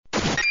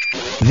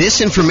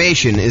This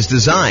information is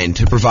designed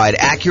to provide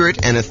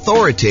accurate and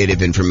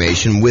authoritative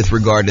information with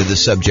regard to the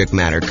subject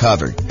matter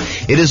covered.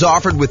 It is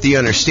offered with the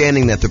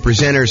understanding that the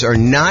presenters are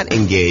not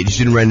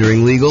engaged in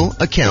rendering legal,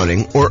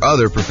 accounting, or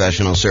other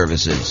professional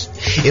services.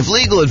 If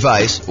legal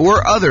advice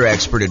or other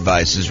expert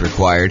advice is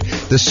required,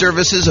 the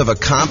services of a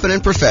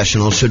competent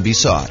professional should be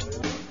sought.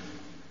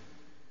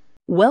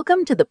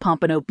 Welcome to the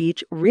Pompano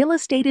Beach Real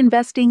Estate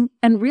Investing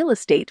and Real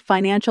Estate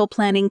Financial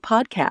Planning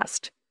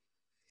Podcast.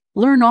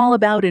 Learn all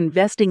about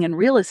investing in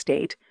real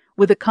estate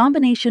with a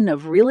combination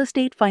of real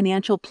estate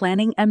financial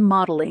planning and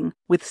modeling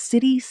with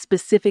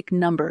city-specific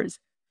numbers,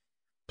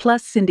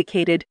 plus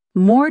syndicated,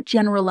 more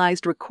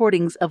generalized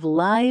recordings of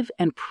live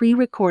and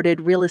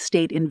pre-recorded real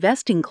estate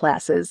investing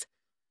classes.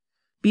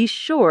 Be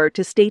sure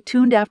to stay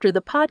tuned after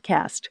the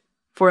podcast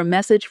for a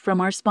message from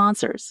our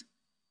sponsors.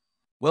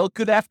 Well,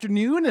 good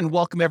afternoon and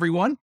welcome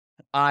everyone.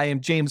 I am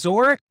James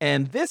Orr,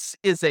 and this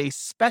is a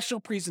special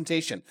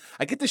presentation.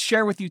 I get to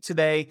share with you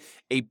today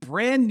a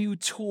brand new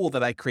tool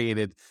that I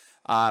created,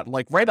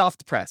 right off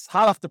the press,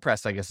 hot off the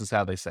press, I guess is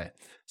how they say it.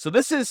 So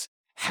this is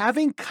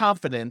having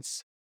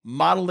confidence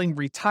modeling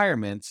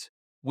retirement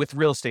with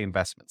real estate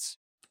investments.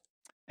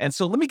 And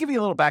so let me give you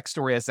a little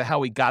backstory as to how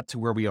we got to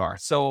where we are.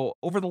 So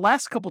over the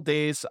last couple of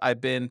days,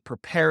 I've been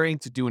preparing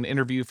to do an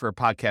interview for a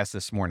podcast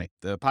this morning.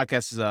 The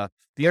podcast is, the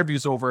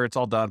interview's over, it's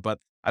all done, but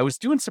I was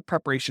doing some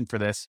preparation for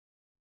this.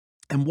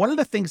 And one of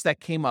the things that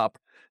came up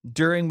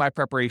during my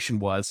preparation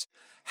was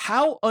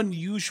how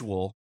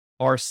unusual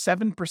are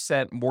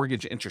 7%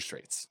 mortgage interest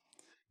rates.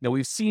 Now,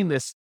 we've seen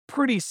this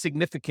pretty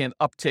significant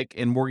uptick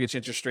in mortgage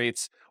interest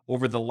rates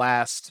over the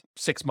last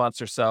 6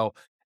 months or so.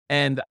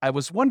 And I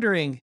was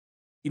wondering,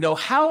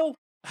 how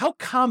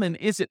common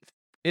is it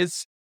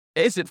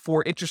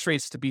for interest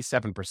rates to be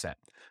 7%?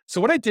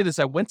 So what I did is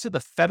I went to the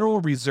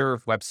Federal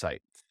Reserve website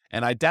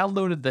and I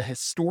downloaded the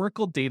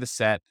historical data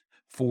set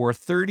for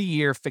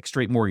 30-year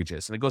fixed-rate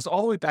mortgages. And it goes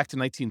all the way back to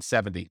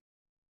 1970.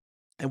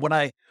 And when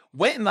I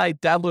went and I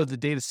downloaded the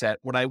data set,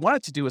 what I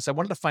wanted to do is I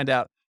wanted to find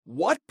out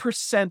what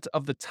percent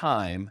of the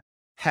time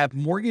have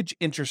mortgage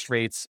interest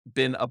rates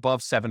been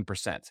above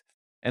 7%.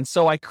 And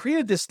so I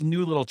created this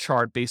new little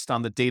chart based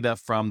on the data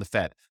from the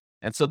Fed.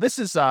 And so this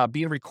is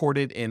being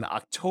recorded in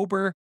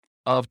October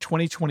of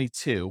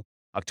 2022,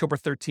 October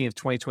 13th,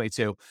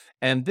 2022.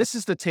 And this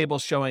is the table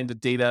showing the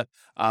data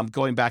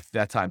going back to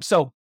that time.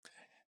 So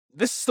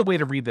this is the way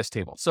to read this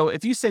table. So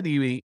if you say to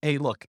me, hey,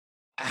 look,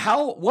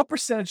 what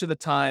percentage of the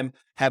time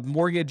have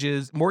mortgage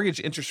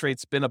interest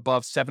rates been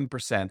above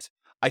 7%?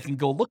 I can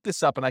go look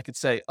this up and I could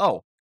say,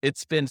 oh,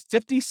 it's been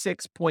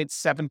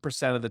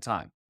 56.7% of the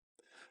time.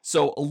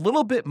 So a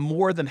little bit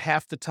more than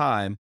half the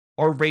time,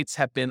 our rates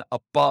have been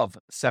above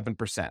 7%,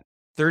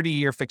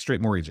 30-year fixed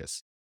rate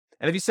mortgages.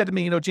 And if you said to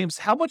me, James,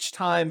 how much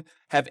time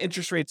have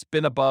interest rates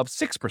been above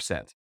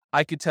 6%?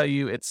 I could tell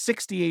you it's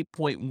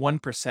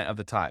 68.1% of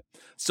the time.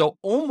 So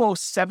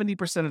almost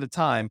 70% of the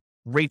time,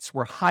 rates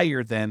were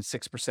higher than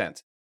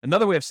 6%.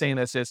 Another way of saying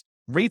this is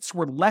rates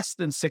were less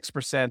than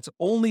 6%,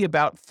 only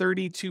about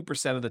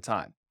 32% of the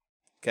time.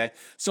 Okay.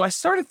 So I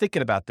started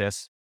thinking about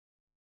this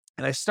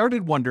and I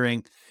started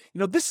wondering,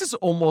 this is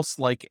almost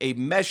like a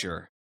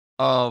measure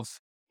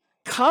of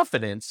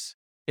confidence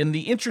in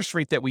the interest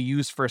rate that we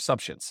use for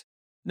assumptions.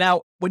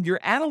 Now, when you're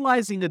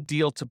analyzing a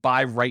deal to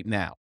buy right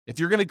now, if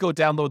you're going to go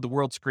download the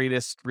world's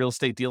greatest real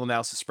estate deal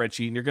analysis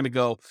spreadsheet and you're going to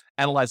go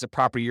analyze a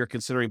property you're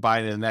considering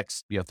buying in the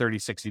next 30,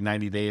 60,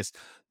 90 days,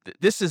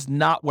 this is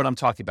not what I'm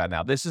talking about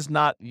now. This is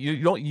not,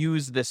 you don't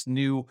use this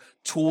new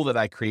tool that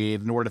I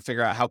created in order to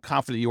figure out how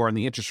confident you are in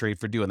the interest rate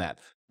for doing that.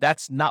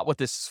 That's not what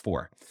this is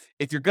for.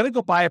 If you're going to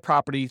go buy a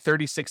property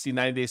 30, 60,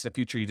 90 days in the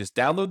future, you just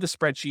download the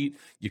spreadsheet,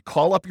 you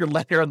call up your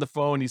lender on the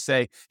phone, you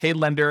say, hey,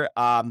 lender,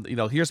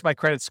 here's my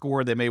credit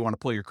score. They may want to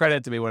pull your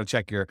credit. They may want to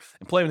check your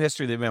employment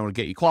history. They may want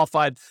to get you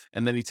qualified.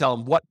 And then you tell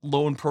them what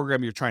loan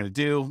program you're trying to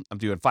do. I'm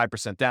doing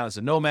 5% down as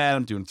a nomad.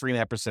 I'm doing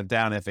 3.5%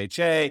 down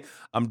FHA.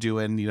 I'm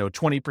doing,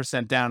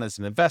 20% down as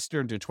an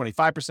investor. I'm doing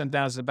 25%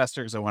 down as an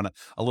investor because I want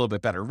a little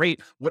bit better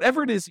rate.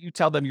 Whatever it is you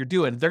tell them you're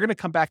doing, they're going to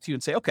come back to you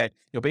and say, okay,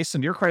 based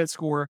on your credit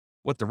score,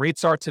 what the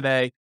rates are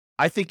today,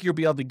 I think you'll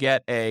be able to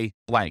get a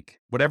blank,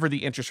 whatever the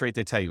interest rate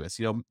they tell you is.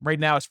 Right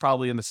now it's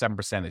probably in the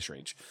 7%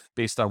 range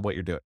based on what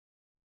you're doing.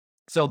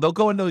 So they'll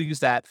go and they'll use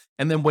that.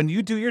 And then when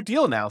you do your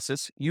deal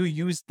analysis, you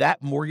use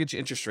that mortgage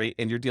interest rate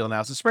in your deal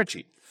analysis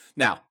spreadsheet.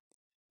 Now,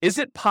 is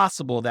it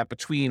possible that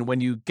between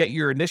when you get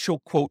your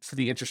initial quote for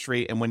the interest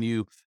rate and when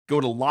you go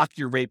to lock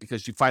your rate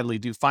because you finally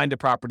do find a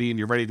property and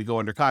you're ready to go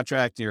under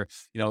contract and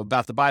you're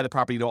about to buy the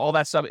property, all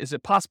that stuff, is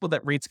it possible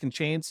that rates can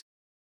change?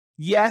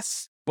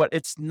 Yes, but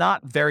it's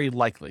not very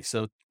likely.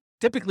 So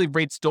typically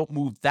rates don't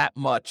move that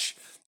much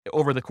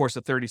over the course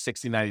of 30,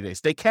 60, 90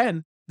 days. They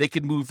can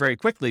move very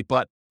quickly,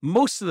 but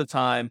most of the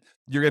time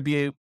you're going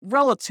to be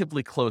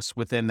relatively close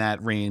within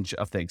that range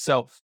of things.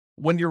 So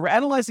when you're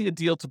analyzing a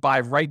deal to buy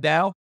right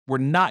now, we're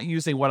not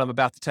using what I'm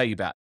about to tell you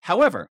about.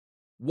 However,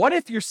 what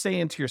if you're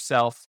saying to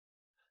yourself,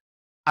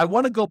 I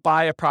want to go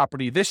buy a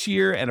property this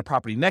year and a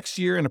property next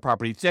year and a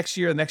property next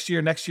year, next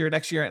year, next year,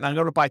 next year. And I'm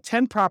going to buy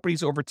 10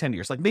 properties over 10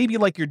 years. Like maybe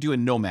like you're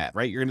doing nomad,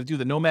 right? You're going to do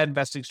the nomad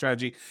investing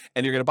strategy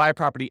and you're going to buy a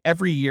property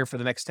every year for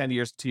the next 10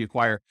 years to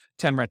acquire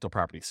 10 rental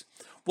properties.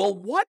 Well,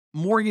 what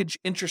mortgage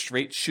interest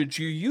rate should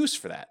you use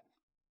for that?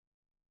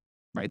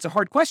 Right? It's a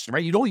hard question,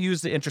 right? You don't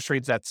use the interest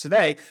rates that's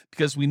today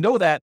because we know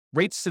that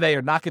rates today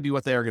are not going to be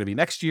what they are going to be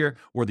next year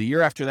or the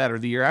year after that or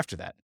the year after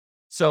that.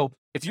 So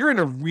if you're in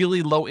a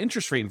really low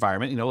interest rate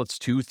environment, it's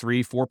 2,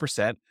 3,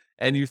 4%,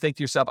 and you think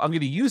to yourself, I'm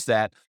going to use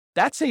that,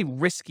 that's a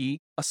risky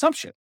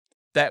assumption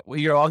that,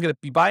 I'm going to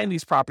be buying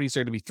these properties.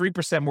 They're going to be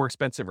 3% more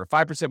expensive or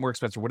 5% more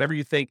expensive, whatever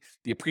you think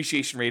the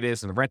appreciation rate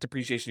is and the rent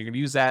appreciation, you're going to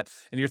use that.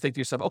 And you're thinking to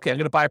yourself, okay, I'm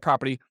going to buy a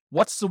property.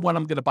 What's the one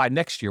I'm going to buy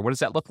next year? What does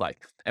that look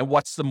like? And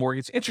what's the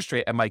mortgage interest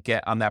rate I might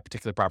get on that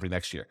particular property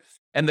next year?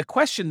 And the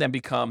question then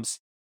becomes,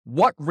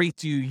 what rate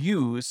do you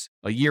use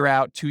a year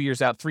out, 2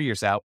 years out, 3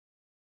 years out?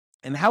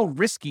 And how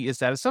risky is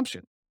that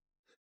assumption?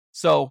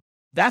 So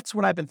that's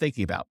what I've been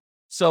thinking about.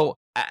 So,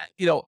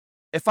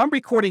 if I'm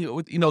recording,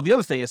 the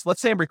other thing is,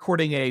 let's say I'm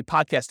recording a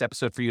podcast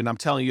episode for you and I'm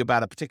telling you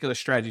about a particular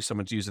strategy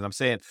someone's using. I'm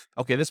saying,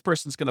 okay, this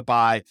person's going to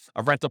buy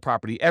a rental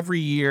property every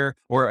year,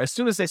 or as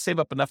soon as they save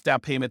up enough down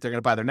payment, they're going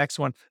to buy their next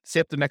one.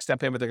 Save up the next down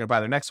payment, they're going to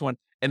buy their next one.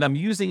 And I'm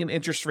using an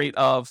interest rate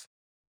of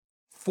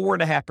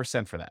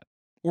 4.5% for that.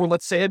 Or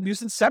let's say I'm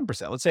using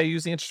 7%. Let's say I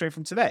use the interest rate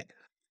from today.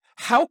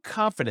 How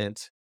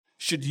confident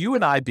should you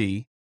and I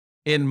be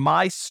in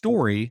my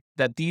story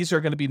that these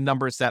are going to be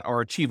numbers that are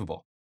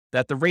achievable,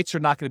 that the rates are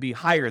not going to be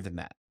higher than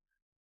that?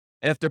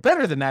 And if they're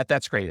better than that,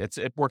 that's great.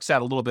 It works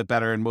out a little bit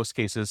better in most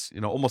cases,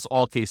 almost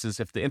all cases.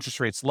 If the interest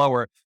rate's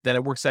lower, then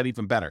it works out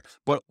even better.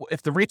 But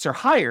if the rates are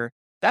higher,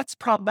 that's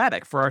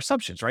problematic for our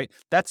assumptions, right?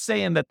 That's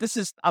saying that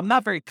I'm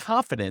not very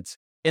confident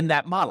in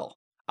that model.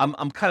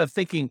 I'm kind of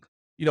thinking,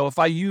 if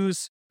I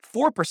use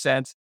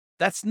 4%,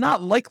 that's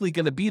not likely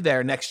going to be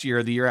there next year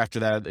or the year after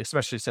that,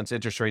 especially since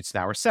interest rates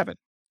now are 7%.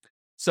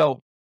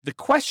 So the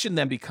question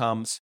then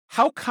becomes,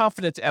 how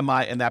confident am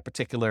I in that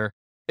particular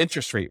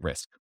interest rate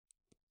risk?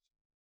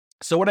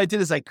 So what I did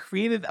is I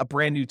created a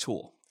brand new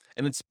tool,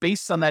 and it's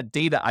based on that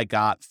data I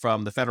got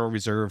from the Federal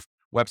Reserve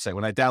website.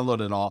 When I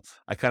downloaded it all,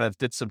 I kind of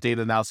did some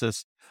data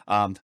analysis,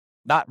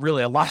 not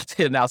really a lot of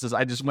data analysis.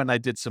 I just went and I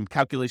did some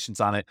calculations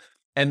on it.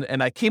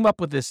 And I came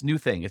up with this new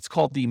thing. It's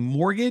called the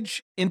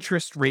Mortgage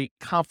Interest Rate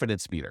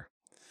Confidence Meter.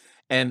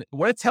 And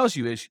what it tells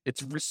you is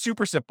it's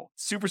super simple,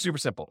 super, super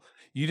simple.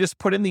 You just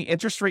put in the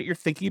interest rate you're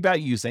thinking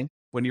about using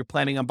when you're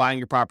planning on buying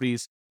your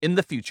properties in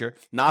the future,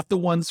 not the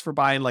ones for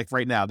buying like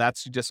right now.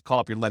 That's, you just call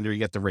up your lender, you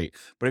get the rate.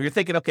 But if you're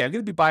thinking, okay, I'm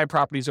going to be buying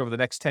properties over the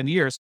next 10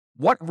 years,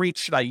 what rate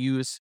should I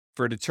use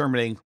for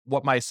determining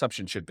what my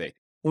assumption should be?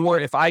 Or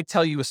if I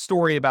tell you a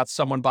story about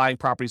someone buying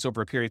properties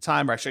over a period of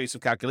time, or I show you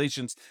some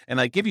calculations and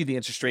I give you the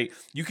interest rate,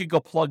 you could go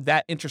plug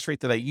that interest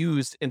rate that I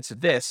used into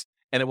this,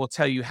 and it will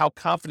tell you how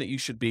confident you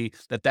should be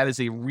that that is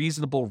a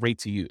reasonable rate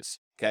to use.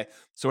 Okay.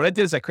 So what I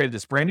did is I created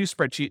this brand new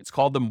spreadsheet. It's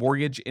called the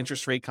Mortgage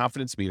Interest Rate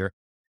Confidence Meter.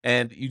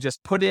 And you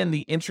just put in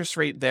the interest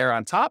rate there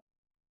on top,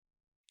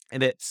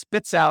 and it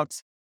spits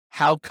out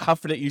how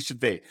confident you should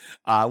be,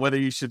 whether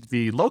you should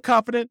be low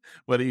confident,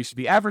 whether you should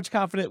be average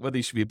confident, whether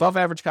you should be above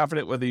average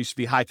confident, whether you should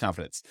be high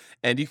confidence.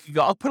 And you can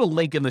go, I'll put a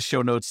link in the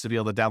show notes to be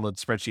able to download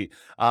the spreadsheet.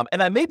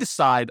 And I may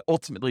decide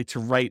ultimately to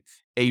write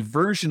a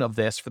version of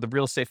this for the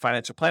Real Estate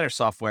Financial Planner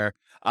software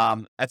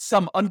at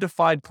some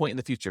undefined point in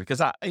the future, because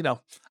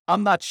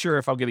I'm not sure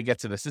if I'm going to get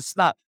to this. It's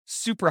not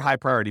super high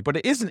priority, but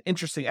it is an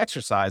interesting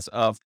exercise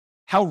of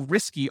how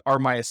risky are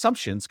my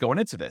assumptions going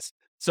into this.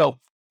 So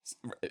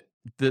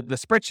the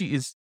spreadsheet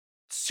is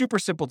super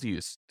simple to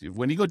use.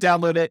 When you go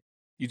download it,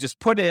 you just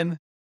put in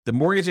the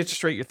mortgage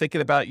interest rate you're thinking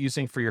about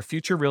using for your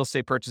future real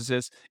estate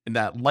purchases in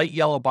that light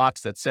yellow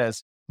box that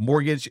says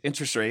mortgage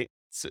interest rate.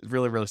 It's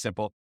really, really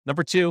simple.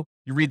 Number 2,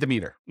 you read the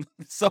meter.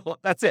 So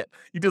that's it.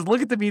 You just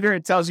look at the meter.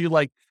 It tells you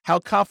like how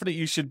confident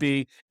you should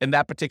be in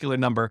that particular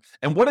number.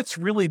 And what it's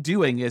really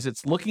doing is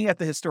it's looking at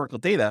the historical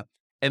data,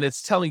 and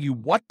it's telling you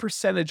what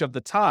percentage of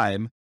the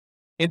time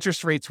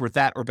interest rates were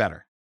that or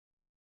better.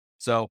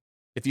 So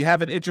if you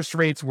have an interest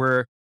rates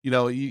where,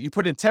 you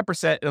put in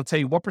 10%, it'll tell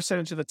you what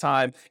percentage of the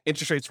time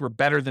interest rates were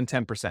better than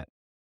 10%.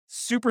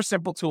 Super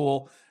simple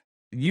tool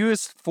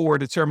used for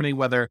determining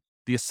whether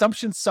the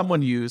assumptions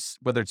someone used,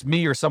 whether it's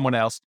me or someone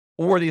else,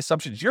 or the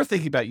assumptions you're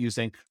thinking about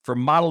using for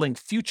modeling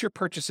future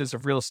purchases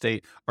of real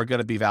estate are going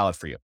to be valid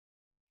for you.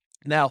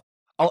 Now,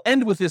 I'll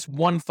end with this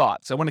one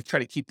thought. So I want to try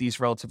to keep these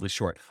relatively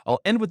short. I'll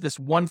end with this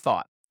one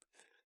thought.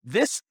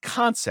 This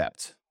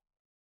concept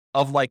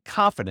of like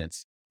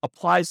confidence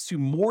applies to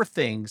more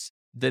things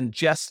than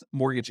just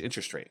mortgage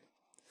interest rate.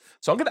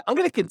 So I'm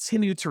going to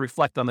continue to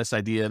reflect on this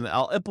idea, and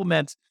I'll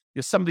implement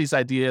some of these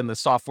ideas in the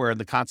software and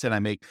the content I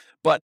make,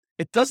 but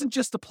it doesn't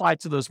just apply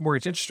to those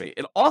mortgage interest rate.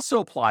 It also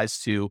applies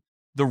to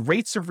the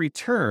rates of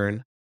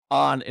return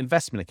on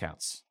investment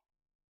accounts.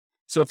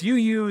 So if you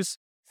use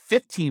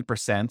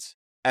 15%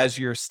 as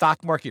your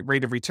stock market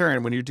rate of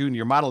return when you're doing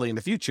your modeling in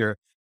the future,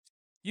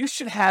 you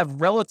should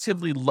have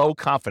relatively low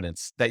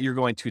confidence that you're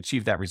going to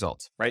achieve that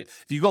result, right?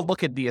 If you go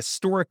look at the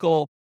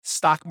historical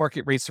stock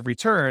market rates of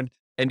return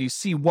and you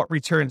see what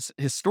returns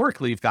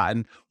historically you've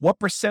gotten, what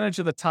percentage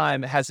of the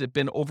time has it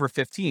been over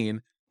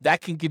 15?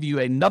 That can give you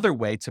another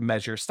way to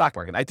measure stock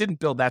market. I didn't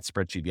build that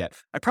spreadsheet yet.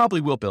 I probably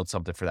will build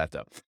something for that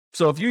though.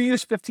 So if you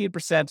use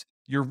 15%,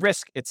 your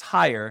risk, it's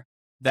higher.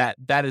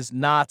 That is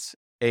not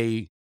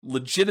a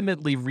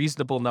legitimately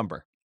reasonable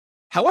number.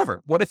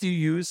 However, what if you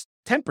use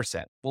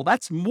 10%? Well,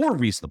 that's more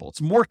reasonable.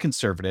 It's more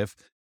conservative.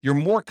 You're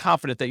more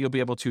confident that you'll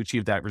be able to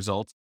achieve that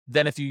result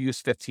than if you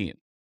use 15.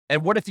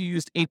 And what if you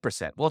used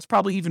 8%? Well, it's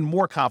probably even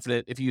more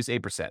confident if you use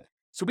 8%.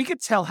 So we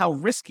could tell how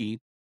risky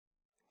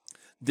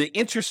the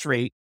interest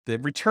rate, the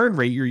return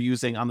rate you're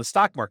using on the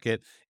stock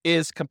market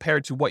is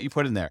compared to what you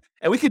put in there.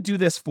 And we could do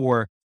this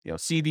for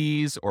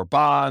CDs or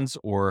bonds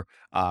or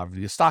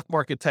the stock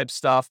market type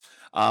stuff.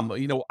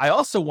 I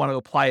also want to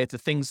apply it to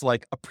things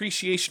like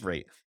appreciation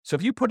rate. So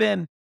if you put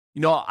in,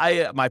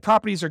 my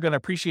properties are going to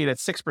appreciate at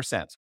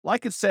 6%. Well, I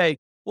could say,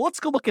 well, let's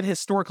go look at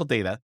historical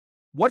data.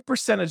 What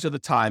percentage of the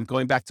time,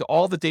 going back to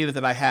all the data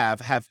that I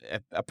have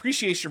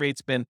appreciation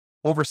rates been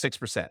over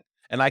 6%?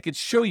 And I could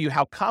show you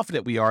how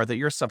confident we are that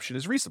your assumption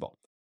is reasonable.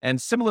 And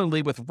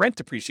similarly with rent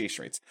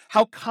appreciation rates,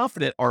 how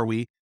confident are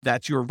we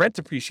that your rent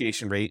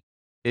appreciation rate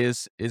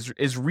is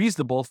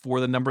reasonable for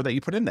the number that you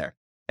put in there?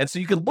 And so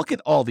you can look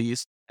at all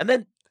these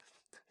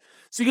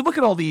so you can look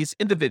at all these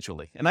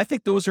individually. And I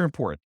think those are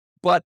important.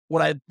 But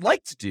what I'd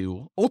like to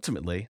do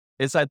ultimately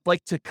is I'd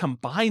like to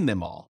combine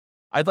them all.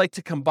 I'd like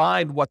to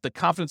combine what the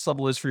confidence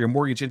level is for your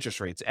mortgage interest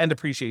rates and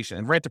appreciation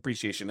and rent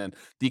appreciation and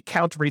the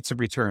account rates of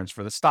returns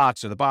for the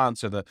stocks or the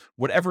bonds or the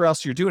whatever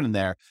else you're doing in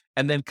there,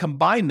 and then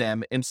combine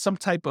them in some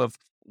type of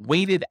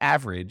weighted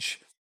average,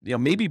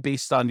 maybe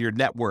based on your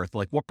net worth,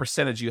 like what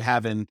percentage you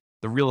have in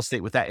the real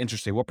estate with that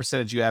interest rate, what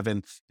percentage you have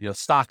in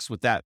stocks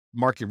with that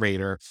market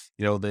rate, or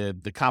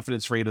the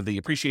confidence rate or the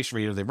appreciation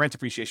rate or the rent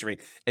appreciation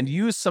rate, and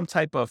use some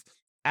type of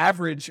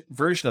average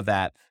version of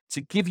that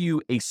to give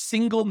you a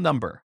single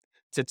number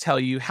to tell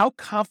you how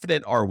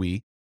confident are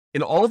we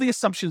in all the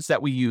assumptions that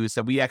we use,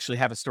 that we actually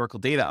have historical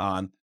data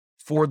on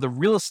for the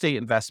real estate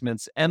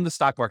investments and the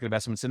stock market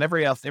investments and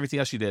everything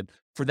else you did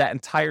for that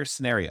entire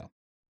scenario.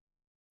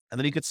 And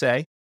then you could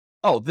say,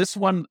 oh, this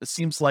one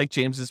seems like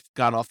James has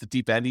gone off the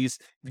deep end. He's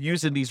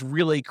using these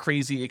really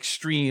crazy,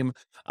 extreme,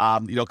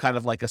 kind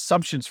of like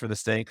assumptions for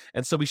this thing.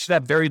 And so we should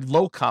have very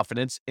low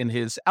confidence in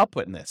his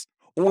output in this.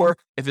 Or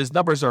if his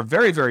numbers are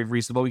very, very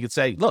reasonable, we could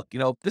say, look,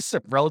 this is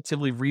a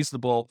relatively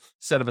reasonable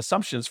set of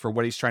assumptions for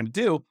what he's trying to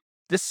do.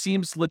 This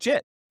seems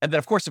legit. And then,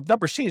 of course, if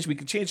numbers change, we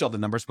can change all the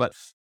numbers. But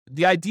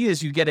the idea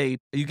is you get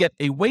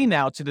a way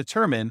now to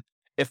determine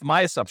if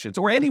my assumptions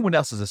or anyone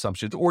else's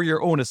assumptions or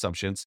your own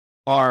assumptions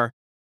are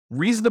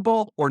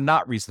reasonable or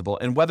not reasonable,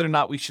 and whether or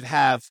not we should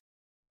have,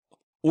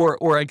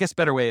 or I guess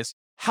better way is,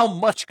 how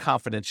much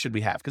confidence should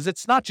we have? Because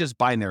it's not just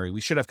binary.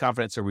 We should have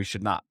confidence or we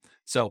should not.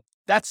 So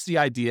that's the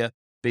idea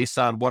based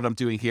on what I'm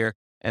doing here.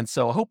 And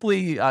so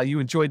hopefully you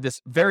enjoyed this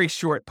very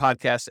short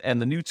podcast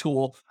and the new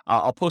tool.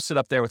 I'll post it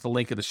up there with a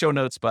link in the show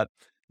notes. But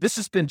this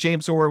has been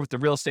James Orr with the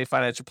Real Estate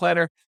Financial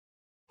Planner.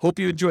 Hope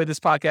you enjoyed this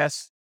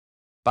podcast.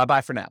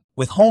 Bye-bye for now.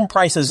 With home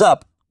prices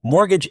up,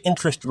 mortgage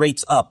interest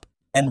rates up,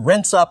 and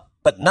rents up,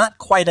 but not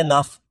quite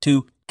enough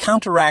to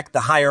counteract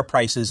the higher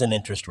prices and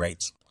interest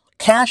rates,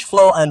 cash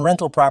flow on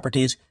rental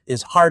properties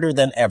is harder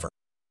than ever.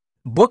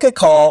 Book a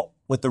call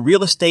with the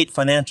Real Estate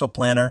Financial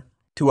Planner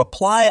to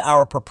apply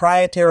our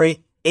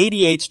proprietary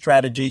 88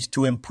 strategies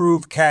to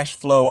improve cash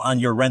flow on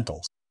your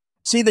rentals.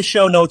 See the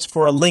show notes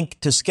for a link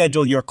to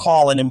schedule your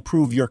call and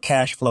improve your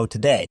cash flow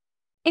today.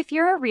 If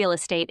you're a real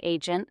estate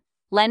agent,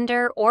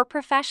 lender, or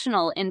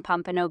professional in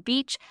Pompano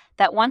Beach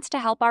that wants to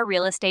help our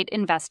real estate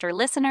investor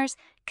listeners,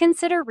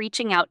 consider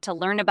reaching out to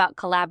learn about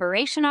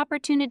collaboration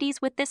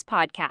opportunities with this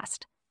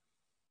podcast.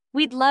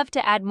 We'd love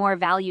to add more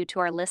value to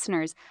our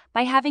listeners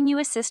by having you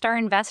assist our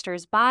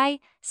investors buy,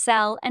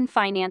 sell, and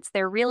finance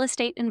their real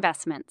estate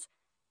investments.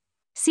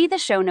 See the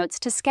show notes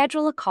to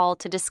schedule a call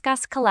to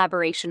discuss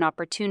collaboration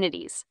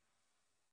opportunities.